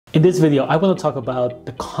In this video, I want to talk about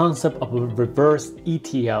the concept of a reverse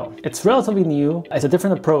ETL. It's relatively new, it's a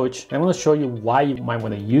different approach, and I want to show you why you might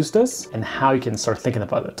want to use this and how you can start thinking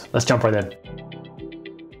about it. Let's jump right in.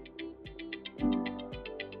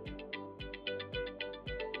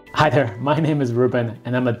 Hi there, my name is Ruben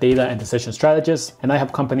and I'm a data and decision strategist, and I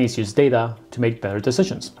help companies use data to make better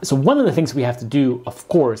decisions. So one of the things we have to do, of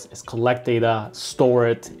course, is collect data, store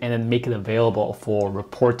it, and then make it available for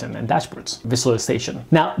reporting and dashboards, visualization.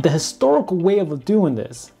 Now, the historical way of doing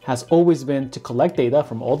this has always been to collect data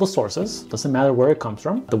from all the sources, doesn't matter where it comes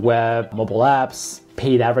from, the web, mobile apps,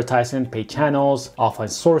 paid advertising, paid channels, offline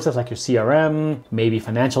sources like your CRM, maybe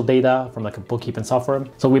financial data from like a bookkeeping software.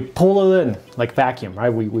 So we pull it in like vacuum, right?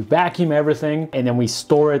 We vacuum everything and then we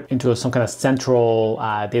store it into some kind of central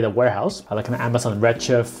data warehouse, like an Amazon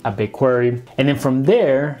Redshift, a BigQuery. And then from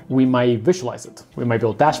there, we might visualize it. We might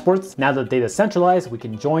build dashboards. Now that data is centralized, we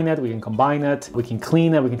can join it, we can combine it, we can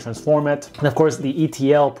clean it, we can transform it. And of course, the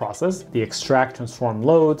ETL process, the extract, transform,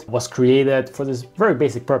 load, was created for this very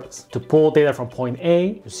basic purpose, to pull data from point A,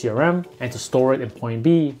 your CRM, and to store it in point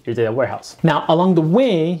B, your data warehouse. Now, along the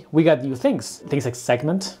way, we got new things like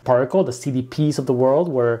Segment, Particle, the CDPs of the world,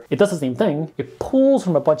 where it does the same thing. It pulls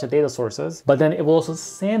from a bunch of data sources, but then it will also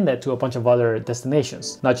send that to a bunch of other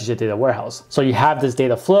destinations, not just your data warehouse. So you have this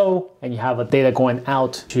data flow and you have a data going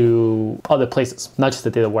out to other places, not just the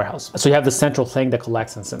data warehouse. So you have the central thing that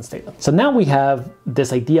collects and sends data. So now we have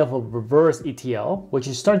this idea of a reverse ETL, which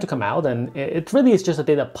is starting to come out, and it really is just a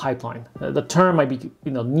data pipeline. The term might be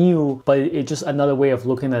new, but it's just another way of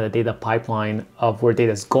looking at a data pipeline of where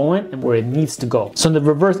data is going and where it needs to go. So in the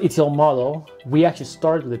reverse ETL model, we actually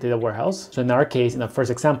start with the data warehouse. So in our case, in the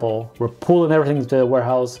first example, we're pulling everything into the data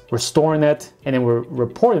warehouse, we're storing it, and then we're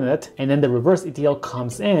reporting it. And then the reverse ETL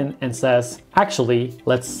comes in and says, actually,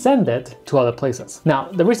 let's send it to other places.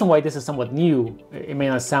 Now, the reason why this is somewhat new, it may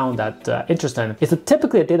not sound that interesting, is that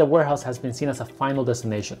typically a data warehouse has been seen as a final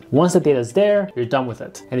destination. Once the data is there, you're done with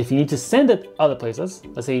it. And if you need to send it other places,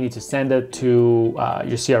 let's say you need to send it to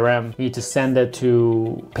your CRM, you need to send it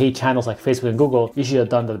to paid channels like Facebook and Google, you should have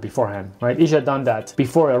done that beforehand, right? You should have done that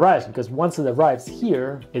before it arrives, because once it arrives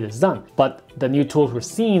here, it is done. But the new tools we're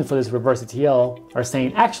seeing for this reverse ETL are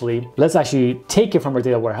saying, actually, let's actually take it from our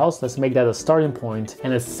data warehouse, let's make that a starting point,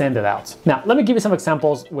 and let's send it out. Now, let me give you some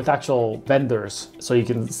examples with actual vendors so you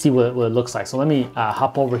can see what it looks like. So let me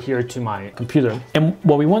hop over here to my computer. And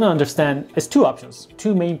what we want to understand is two options,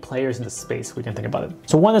 two main players in the space we can think about it.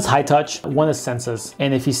 So one is high touch, one is census.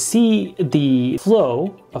 And if you see the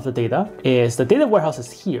flow of the data, is the data warehouse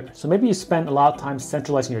is here. So maybe you spend a lot of time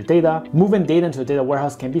centralizing your data. Moving data into a data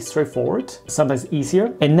warehouse can be straightforward, sometimes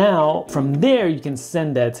easier. And now from there, you can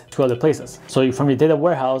send it to other places. So from your data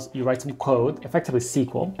warehouse, you write some code, effectively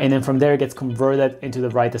SQL, and then from there it gets converted into the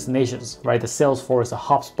right destinations, right? The Salesforce, the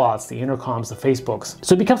HubSpots, the Intercoms, the Facebooks.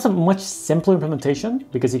 So it becomes a much simpler implementation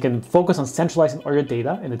because you can focus on centralizing all your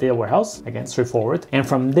data in the data warehouse, again, straightforward. And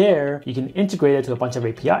from there, you can integrate it to a bunch of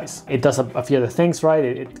APIs. It does a few other things,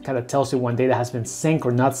 right? It kind of tells you when data has been synced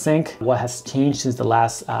or not synced, what has changed since the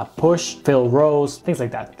last push, fill rows, things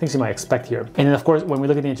like that, things you might expect here. And then of course, when we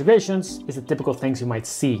look at the integrations, it's the typical things you might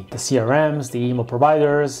see. The CRMs, the email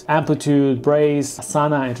providers, Amplitude, Braze,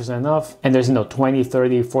 Asana, interesting enough. And there's 20,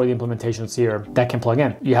 30, 40 implementations here that can plug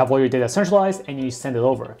in. You have all your data centralized and you send it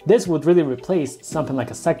over. This would really replace something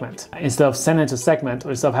like a Segment. Instead of sending to Segment,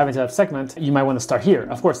 or instead of having to have Segment, you might want to start here.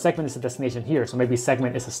 Of course, Segment is a destination here, so maybe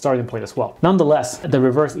Segment is a starting point as well. Nonetheless, the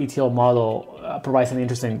reverse ETL model provides an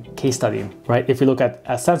interesting case study, right? If you look at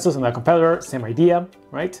a census and a competitor, same idea,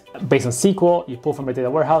 right? Based on SQL, you pull from a data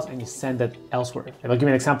warehouse and you send it elsewhere. And I'll give you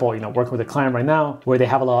an example, working with a client right now where they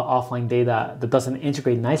have a lot of offline data that doesn't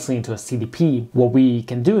integrate nicely into a CDP. What we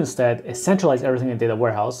can do instead is centralize everything in a data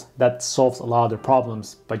warehouse. That solves a lot of their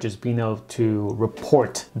problems by just being able to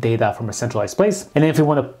report data from a centralized place. And then if we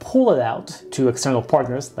want to pull it out to external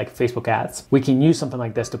partners like Facebook ads, we can use something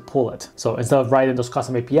like this to pull it. So instead of writing those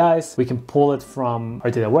custom APIs, we can pull it from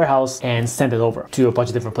our data warehouse and send it over to a bunch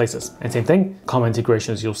of different places. And same thing, common integration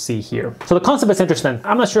you'll see here. So the concept is interesting.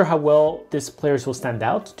 I'm not sure how well these players will stand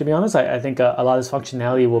out, to be honest. I think a lot of this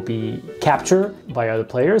functionality will be captured by other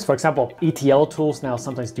players. For example, ETL tools now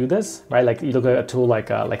sometimes do this, right? Like you look at a tool like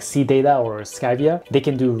CData or Scavia, they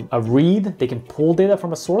can do a read, they can pull data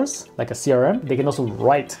from a source, like a CRM. They can also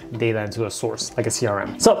write data into a source, like a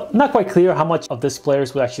CRM. So not quite clear how much of these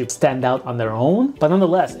players will actually stand out on their own, but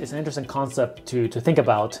nonetheless, it's an interesting concept to think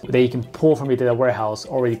about that you can pull from your data warehouse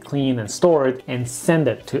already clean and stored and send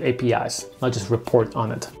it to APIs, not just report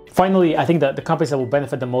on it. Finally, I think that the companies that will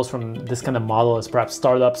benefit the most from this kind of model is perhaps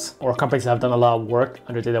startups or companies that have done a lot of work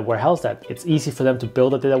under data warehouse, that it's easy for them to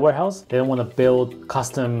build a data warehouse. They don't want to build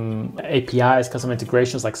custom APIs, custom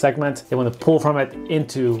integrations like Segment. They want to pull from it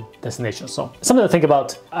into destinations. So something to think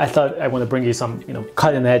about. I thought I want to bring you some,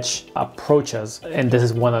 cutting edge approaches. And this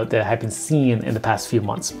is one that I've been seeing in the past few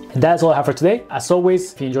months. And that's all I have for today. As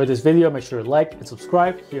always, if you enjoyed this video, make sure to like and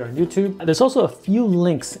subscribe here on YouTube. There's also a few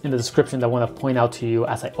links in the description that I want to point out to you,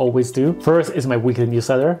 as I always do. First is my weekly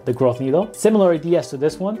newsletter, The Growth Needle. Similar ideas to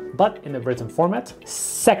this one, but in a written format.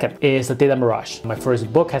 Second is the Data Mirage. My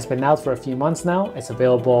first book has been out for a few months now. It's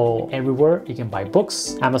available everywhere you can buy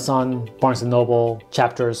books, Amazon, Barnes & Noble,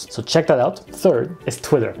 Chapters. So check that out. Third is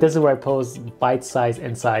Twitter. This is where I post bite-sized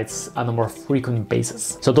insights on a more frequent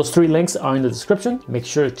basis. So those 3 links are in the description. Make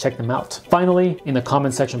sure to check them out. Finally, in the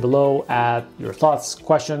comment section below, add your thoughts,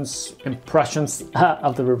 questions, impressions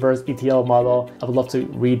of the reverse ETL model. I would love to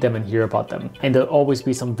read them and hear about them. And there'll always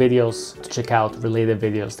be some videos to check out, related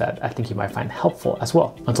videos that I think you might find helpful as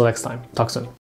well. Until next time, talk soon.